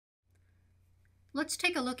Let's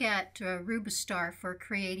take a look at Rubistar for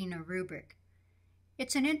creating a rubric.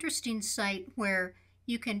 It's an interesting site where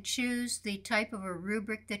you can choose the type of a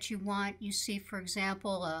rubric that you want. You see, for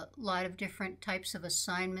example, a lot of different types of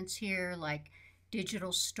assignments here, like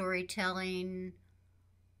digital storytelling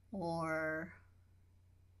or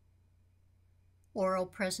oral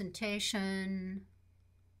presentation,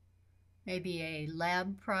 maybe a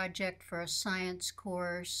lab project for a science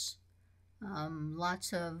course,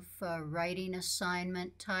 lots of writing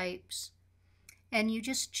assignment types. And you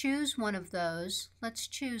just choose one of those. Let's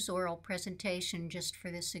choose oral presentation just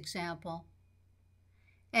for this example.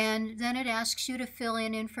 And then it asks you to fill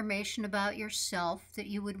in information about yourself that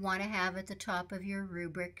you would want to have at the top of your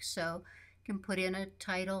rubric. So you can put in a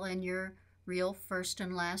title and your real first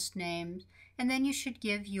and last names. And then you should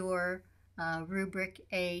give your rubric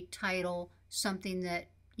a title, something that,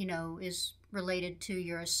 is related to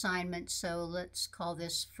your assignment. So let's call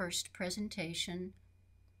this first presentation.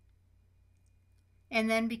 And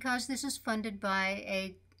then because this is funded by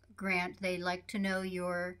a grant, they like to know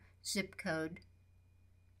your zip code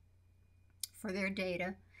for their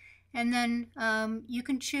data. And then you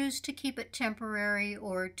can choose to keep it temporary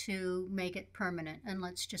or to make it permanent. And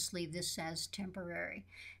let's just leave this as temporary.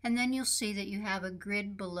 And then you'll see that you have a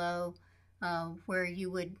grid below where you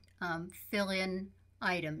would fill in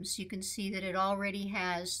items. You can see that it already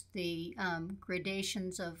has the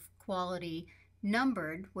gradations of quality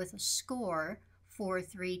numbered with a score: 4,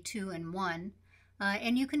 3, 2, and 1.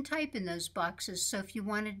 And you can type in those boxes. So if you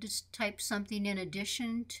wanted to type something in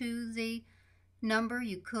addition to the number,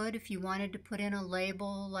 you could. If you wanted to put in a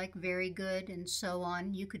label like very good and so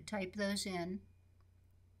on, you could type those in.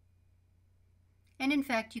 And in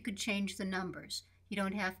fact, you could change the numbers. You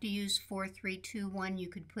don't have to use 4, 3, 2, 1. You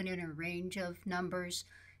could put in a range of numbers.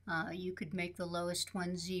 You could make the lowest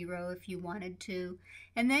one 0 if you wanted to.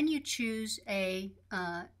 And then you choose a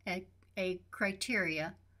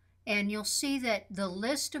criteria. And you'll see that the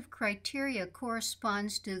list of criteria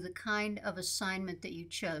corresponds to the kind of assignment that you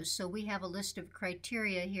chose. So we have a list of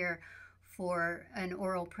criteria here for an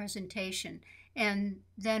oral presentation. And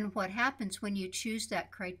then what happens when you choose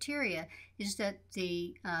that criteria is that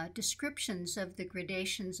the descriptions of the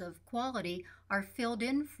gradations of quality are filled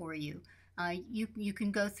in for you. You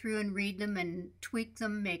can go through and read them and tweak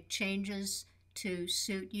them, make changes to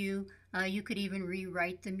suit you. You could even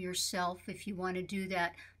rewrite them yourself if you want to do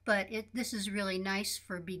that. But this is really nice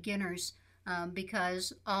for beginners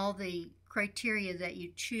because all the criteria that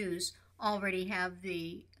you choose already have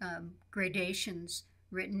the gradations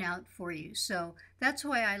written out for you. So that's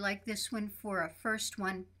why I like this one for a first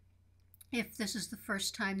one, if this is the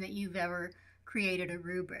first time that you've ever created a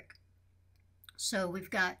rubric. So we've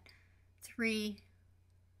got 3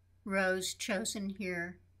 rows chosen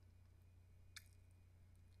here.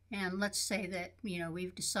 And let's say that,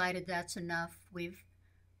 we've decided that's enough. We've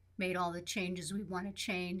made all the changes we want to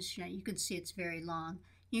change. You can see it's very long.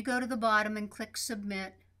 You go to the bottom and click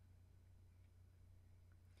Submit.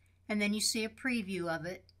 And then you see a preview of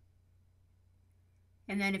it.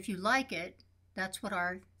 And then if you like it, that's what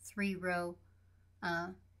our 3-row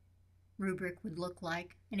rubric would look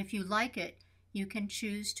like. And if you like it, you can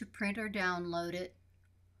choose to print or download it.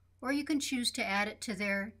 Or you can choose to add it to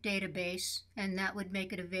their database, and that would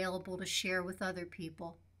make it available to share with other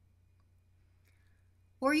people.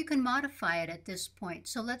 Or you can modify it at this point.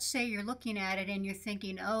 So let's say you're looking at it and you're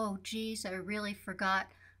thinking, oh, geez, I really forgot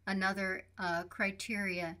another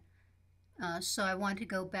criteria. So I want to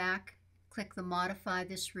go back, click the Modify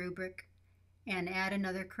this rubric, and add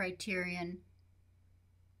another criterion.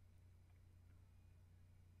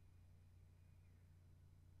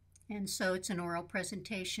 And so it's an oral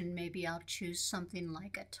presentation. Maybe I'll choose something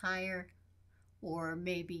like attire, or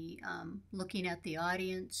maybe looking at the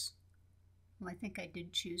audience. Well, I think I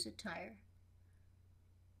did choose attire.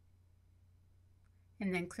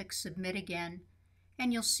 And then click Submit again.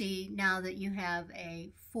 And you'll see now that you have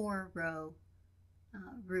a 4-row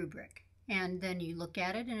rubric. And then you look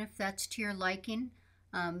at it, and if that's to your liking,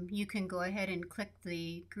 you can go ahead and click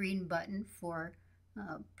the green button for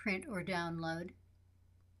print or download.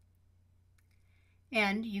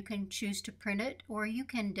 And you can choose to print it, or you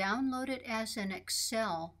can download it as an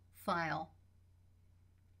Excel file.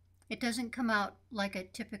 It doesn't come out like a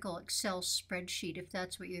typical Excel spreadsheet, if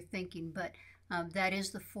that's what you're thinking, but that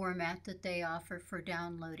is the format that they offer for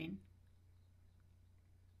downloading.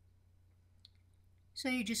 So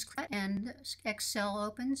you just click and Excel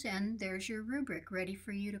opens, and there's your rubric ready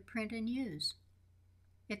for you to print and use.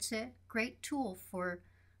 It's a great tool for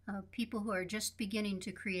people who are just beginning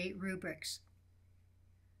to create rubrics.